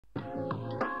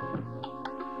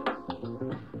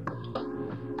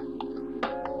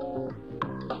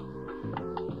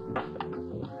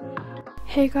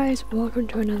Hey guys, welcome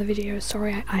to another video.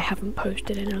 Sorry I haven't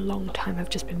posted in a long time, I've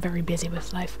just been very busy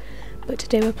with life. But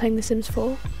today we're playing The Sims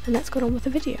 4, and let's get on with the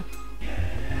video.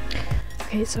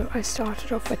 Okay, so I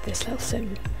started off with this little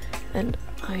sim, and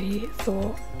I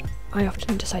thought I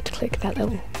often decide to click that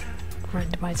little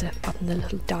randomizer button, the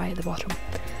little die at the bottom.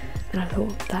 And I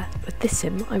thought that with this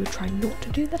sim I would try not to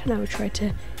do that, and I would try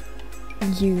to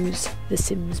use the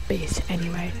Sims base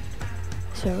anyway.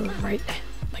 So right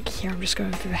like here I'm just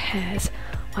going through the hairs.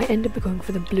 I end up going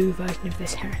for the blue version of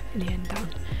this hair in the end, that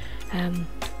one.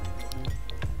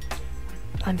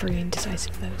 I'm very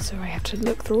indecisive though, so I have to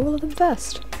look through all of them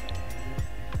first.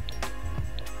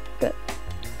 But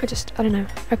I don't know,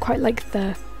 I quite like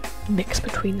the mix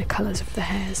between the colours of the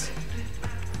hairs.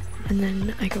 And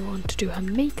then I go on to do her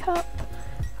makeup.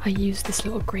 I use this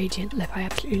little gradient lip, I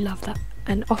absolutely love that.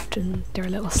 And often there are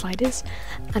little sliders,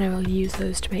 and I will use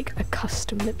those to make a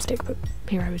custom lipstick, but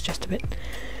here I was just a bit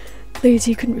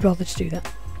lazy, couldn't be bothered to do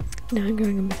that. Now I'm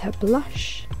going in with her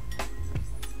blush.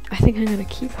 I think I'm going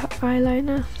to keep her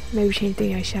eyeliner, maybe change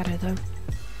the eyeshadow though.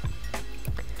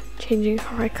 Changing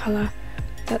her eye colour,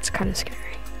 that's kind of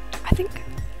scary. I think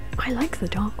I like the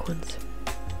dark ones.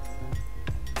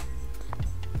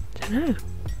 Don't know.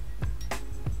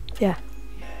 Yeah.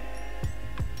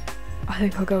 I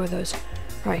think I'll go with those.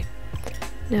 Right,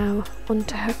 now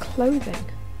onto her clothing.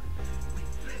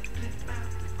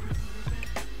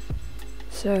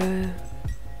 So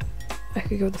I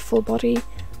could go with the full body.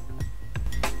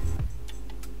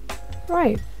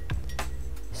 Right,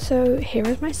 so here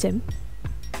is my sim.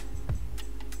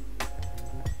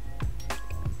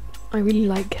 I really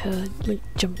like her like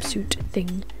jumpsuit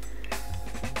thing.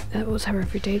 That was her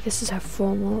everyday. This is her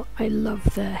formal. I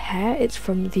love the hair. It's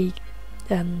from the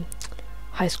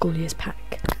high school years pack.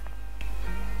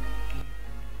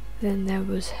 Then there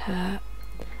was her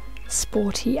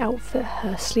sporty outfit,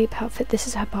 her sleep outfit. This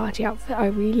is her party outfit. I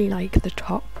really like the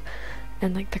top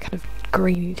and like the kind of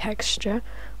grainy texture.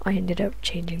 I ended up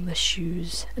changing the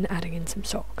shoes and adding in some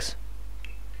socks.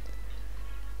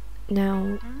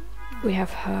 Now we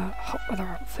have her hot weather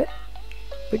outfit,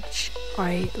 which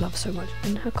I love so much,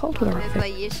 and her cold weather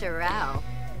outfit.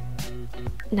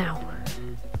 Now,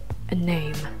 a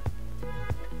name.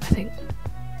 I think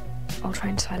I'll try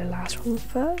and decide the last one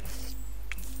first.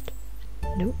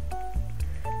 Nope.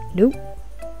 Nope.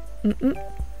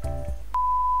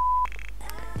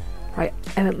 Right,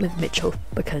 I went with Mitchell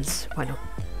because why not?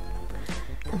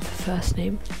 And for first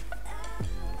name,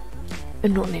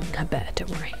 I'm not naming her Bear,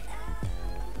 don't worry.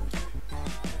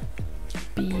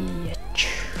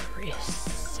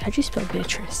 Beatrice. How do you spell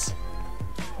Beatrice?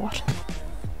 What?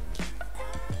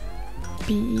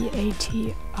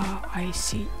 Beatrice, I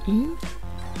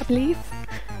believe.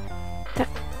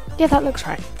 Yeah, that looks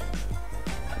right.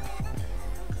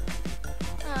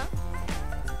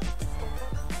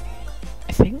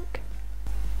 I think.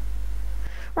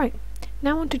 Right,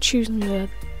 now on to choosing the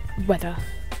weather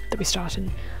that we start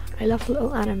in. I love the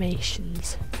little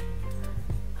animations.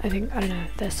 I don't know,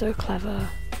 they're so clever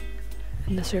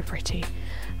and they're so pretty.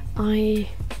 I'm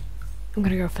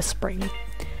gonna go for spring.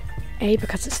 A,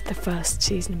 because it's the first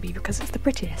season, and B, because it's the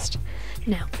prettiest.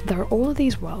 Now, there are all of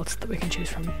these worlds that we can choose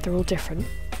from. They're all different.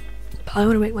 But I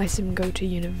want to make my sim go to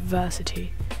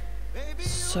university.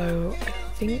 So, I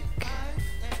think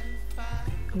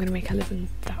I'm going to make her live in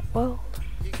that world.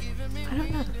 I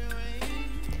don't know.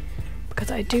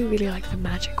 Because I do really like the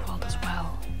magic world as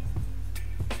well.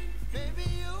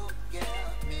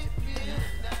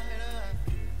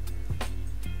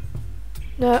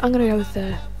 No, I'm going to go with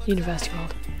the university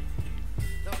world.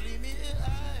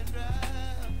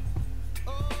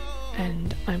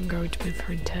 And I'm going to move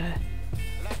her into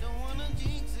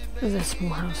the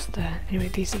small house there. Anyway,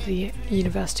 these are the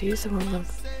universities. The one on the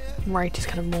right is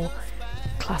kind of more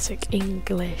classic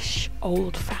English,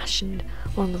 old-fashioned.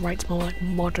 One on the right's more like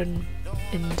modern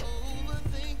and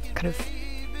kind of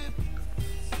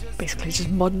basically just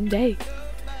modern day.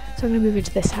 So I'm going to move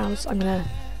into this house. I'm going to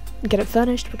get it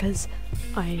furnished because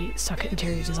I suck at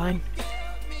interior design.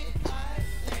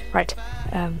 Right.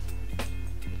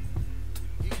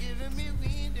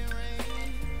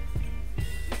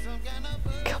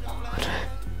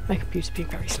 My computer's being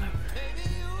very slow.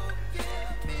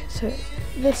 So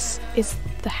this is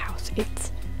the house.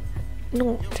 It's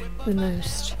not the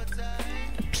most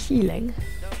appealing,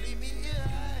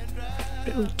 but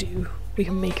it will do. We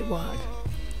can make it work.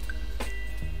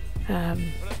 I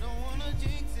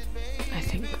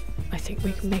think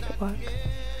we can make it work.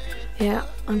 Yeah,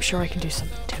 I'm sure I can do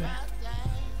something to it.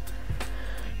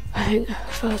 I think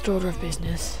first order of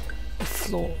business, the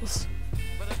floors,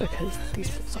 because these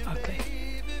floors are ugly.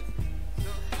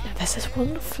 There's this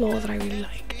one floor that I really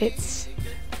like. It's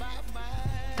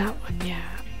that one, yeah.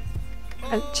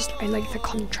 I like the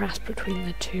contrast between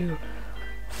the two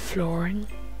flooring,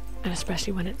 and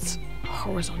especially when it's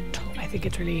horizontal. I think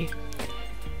it's really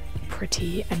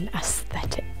pretty and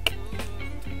aesthetic.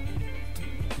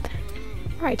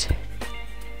 Right.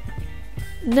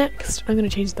 Next, I'm going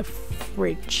to change the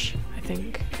fridge, I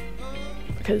think,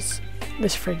 because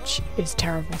this fridge is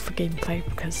terrible for gameplay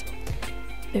because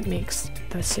it makes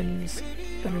the Sims,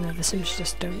 I don't know, the Sims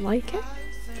just don't like it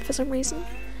for some reason,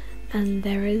 and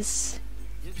there is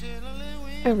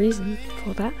a reason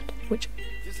for that, which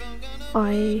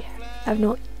I have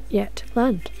not yet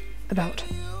learned about.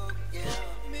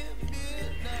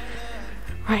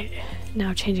 Right,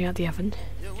 now changing out the oven.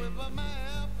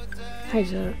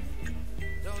 There's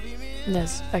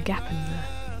a gap in the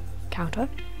counter,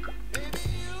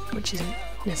 which isn't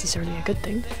necessarily a good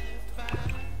thing.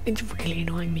 It's really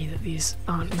annoying me that these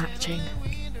aren't matching.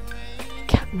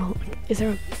 Well, is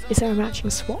there a matching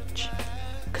swatch?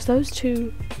 Because those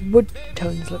two wood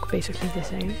tones look basically the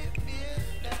same.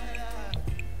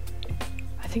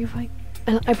 I think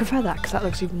I prefer that because that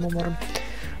looks even more modern.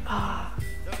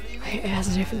 It has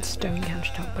a different stone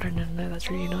countertop, but I don't know, that's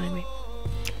really annoying me.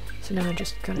 So now I'm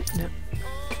just gonna, no.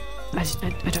 I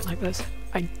don't like those.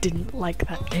 I didn't like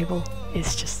that table.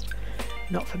 It's just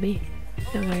not for me.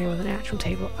 Now I'm gonna go with an actual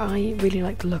table. I really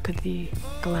like the look of the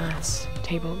glass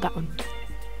table. That one.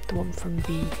 The one from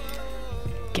the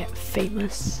Get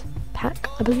Famous pack,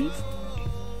 I believe.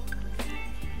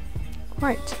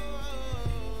 Right.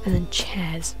 And then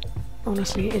chairs.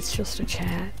 Honestly, it's just a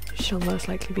chair. She'll most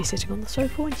likely be sitting on the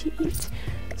sofa when she eats,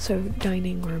 so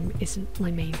dining room isn't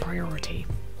my main priority.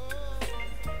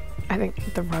 I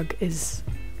think the rug is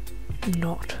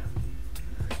not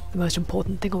the most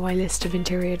important thing on my list of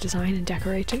interior design and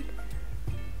decorating.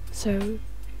 So,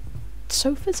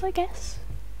 sofas, I guess?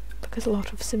 Because a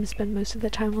lot of Sims spend most of their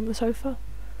time on the sofa,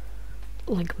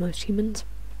 like most humans.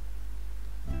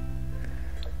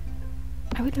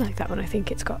 I really like that one. I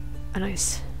think it's got a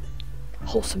nice,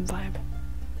 wholesome vibe.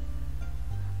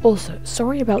 Also,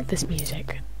 sorry about this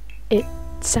music. It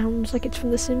sounds like it's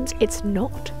from The Sims. It's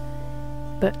not,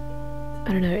 but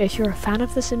I don't know, if you're a fan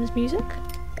of The Sims music,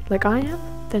 like I am,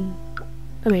 then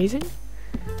amazing.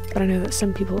 But I know that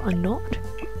some people are not,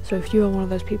 so if you are one of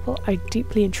those people, I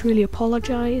deeply and truly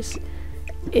apologise.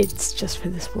 It's just for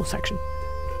this small section.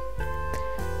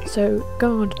 So,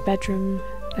 going on to the bedroom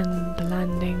and the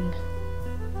landing.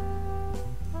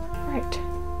 Right.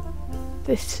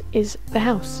 This is the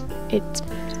house. It's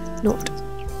not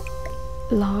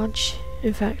large,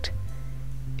 in fact,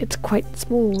 it's quite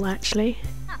small actually.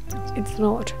 It's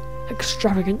not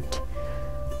extravagant,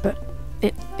 but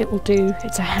it will do.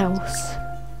 It's a house.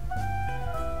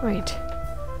 Right.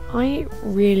 I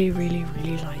really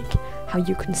like how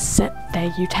you can set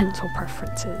their utensil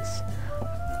preferences.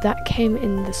 That came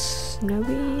in the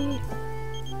Snowy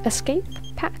Escape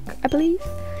pack, I believe.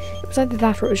 It was either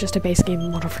that or it was just a base game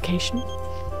modification.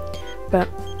 But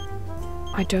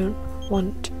I don't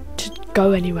want to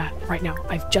go anywhere right now.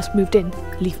 I've just moved in.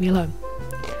 Leave me alone.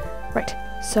 Right,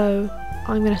 so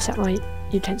I'm going to set my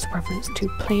utensil preference to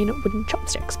plain wooden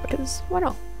chopsticks, because why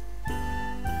not?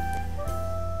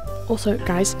 Also,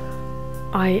 guys,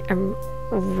 I am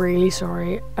really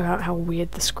sorry about how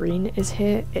weird the screen is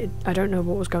here. I don't know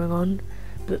what was going on,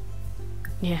 but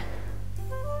yeah.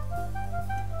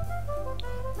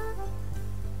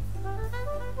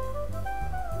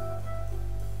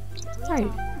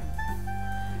 Right.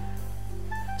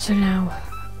 So now,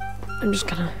 I'm just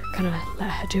gonna kind of let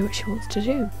her do what she wants to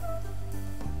do.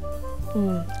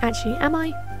 Actually, am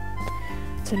I?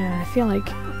 So now I feel like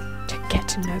to get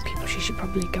to know people, she should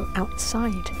probably go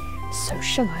outside,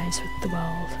 socialise with the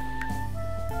world.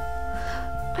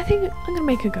 I think I'm gonna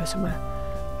make her go somewhere.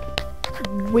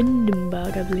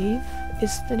 Windenburg, I believe,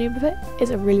 is the name of it.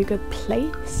 It's a really good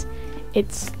place.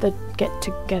 It's the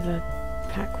get-together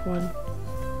pack one.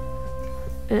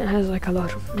 And it has like a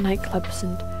lot of nightclubs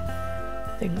and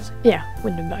things. Yeah,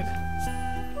 Windenburg.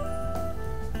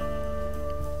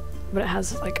 But it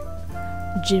has like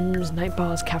gyms, night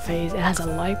bars, cafes. It has a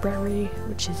library,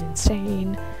 which is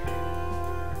insane.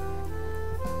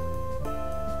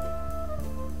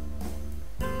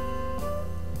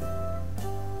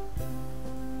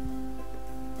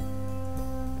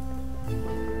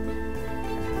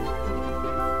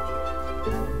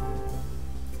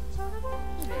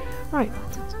 Right,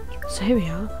 so here we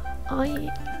are. I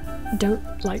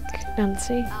don't like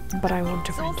Nancy, but I want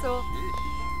a friend.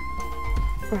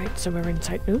 Right, so we're in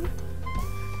Site Room.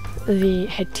 The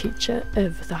head teacher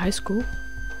of the high school.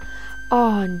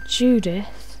 Oh, and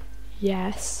Judith.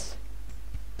 Yes.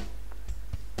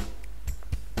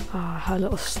 Ah, her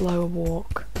little slow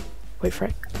walk. Wait for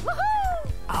it.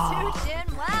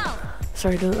 Ah,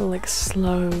 sorry, the little like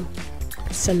slow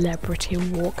celebrity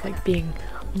walk, like being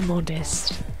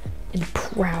modest and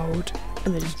proud,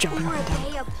 and then just jumping up and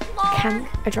down. Can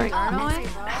I try?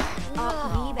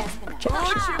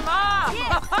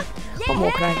 What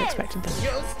more could I have expected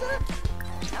then?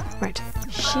 Right,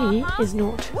 she is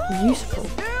not useful.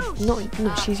 No,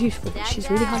 she's useful, but she's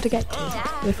really hard to get to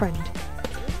with a friend.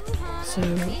 So,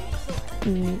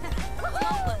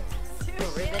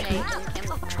 okay,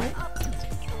 try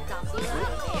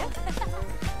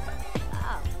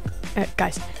it.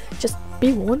 Guys, just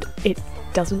be warned, it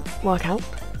doesn't work out,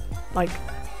 like,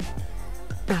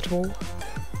 at all.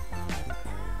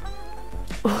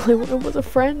 All I wanted was a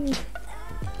friend.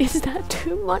 Is that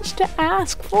too much to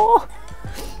ask for?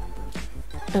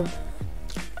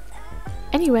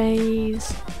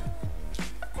 Anyways,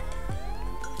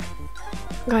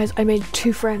 guys, I made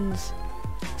 2 friends.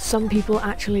 Some people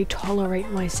actually tolerate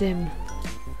my sim,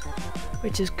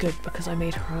 which is good because I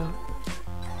made her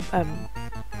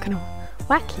kind of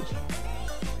wacky.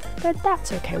 But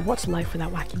that's okay. What's life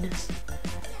without wackiness?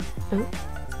 Oh.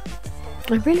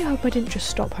 I really hope I didn't just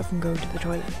stop her from going to the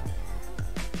toilet,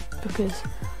 because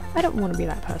I don't want to be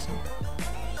that person.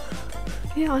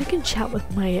 Yeah, I can chat with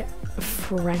my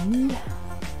friend.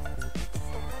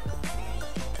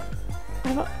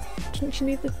 Didn't she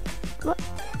need the... what?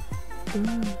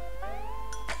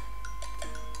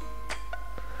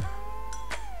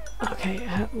 Okay,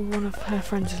 one of her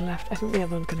friends has left. I think the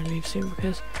other one's going to leave soon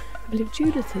because I believe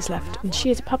Judith has left, and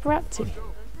she is a paparazzi.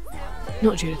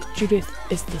 Not Judith. Judith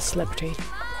is the celebrity.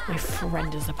 My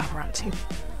friend is the paparazzi.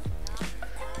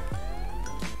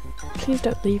 Please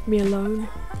don't leave me alone.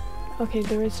 Okay,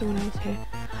 there is someone else here.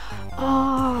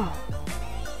 Ah,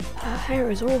 her hair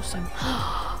is awesome.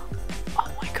 Oh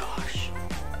my gosh.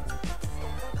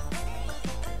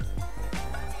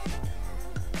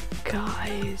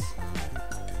 Guys,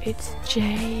 it's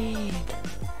Jade.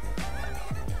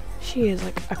 She is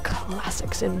like a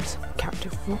classic Sims character.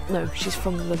 Well, no, she's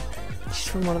from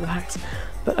one of the packs,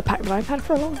 but a pack that I've had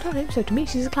for a long time, so to me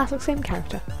she's a classic Sim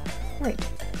character. Right.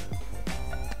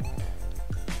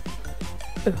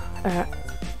 Oh,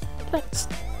 let's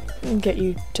get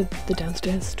you to the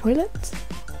downstairs toilets.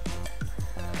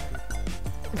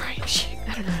 Right,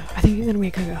 I don't know. I think then we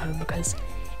can go home because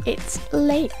it's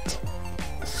late.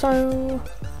 So,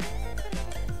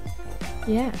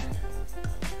 yeah.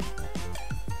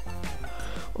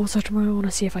 Also tomorrow I want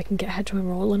to see if I can get her to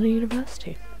enroll in a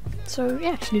university. So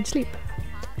yeah, she needs sleep.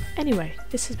 Anyway,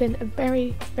 this has been a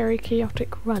very, very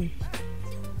chaotic run.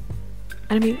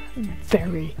 And I mean,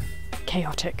 very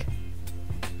chaotic.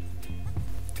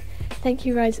 Thank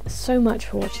you guys so much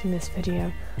for watching this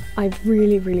video. I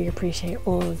really, really appreciate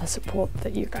all of the support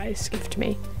that you guys give to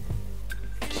me.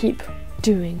 Keep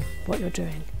doing what you're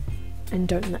doing, and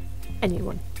don't let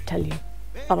anyone tell you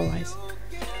otherwise.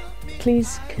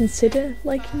 Please consider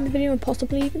liking the video and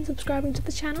possibly even subscribing to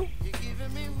the channel.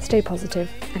 Stay positive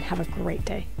and have a great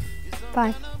day.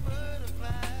 Bye.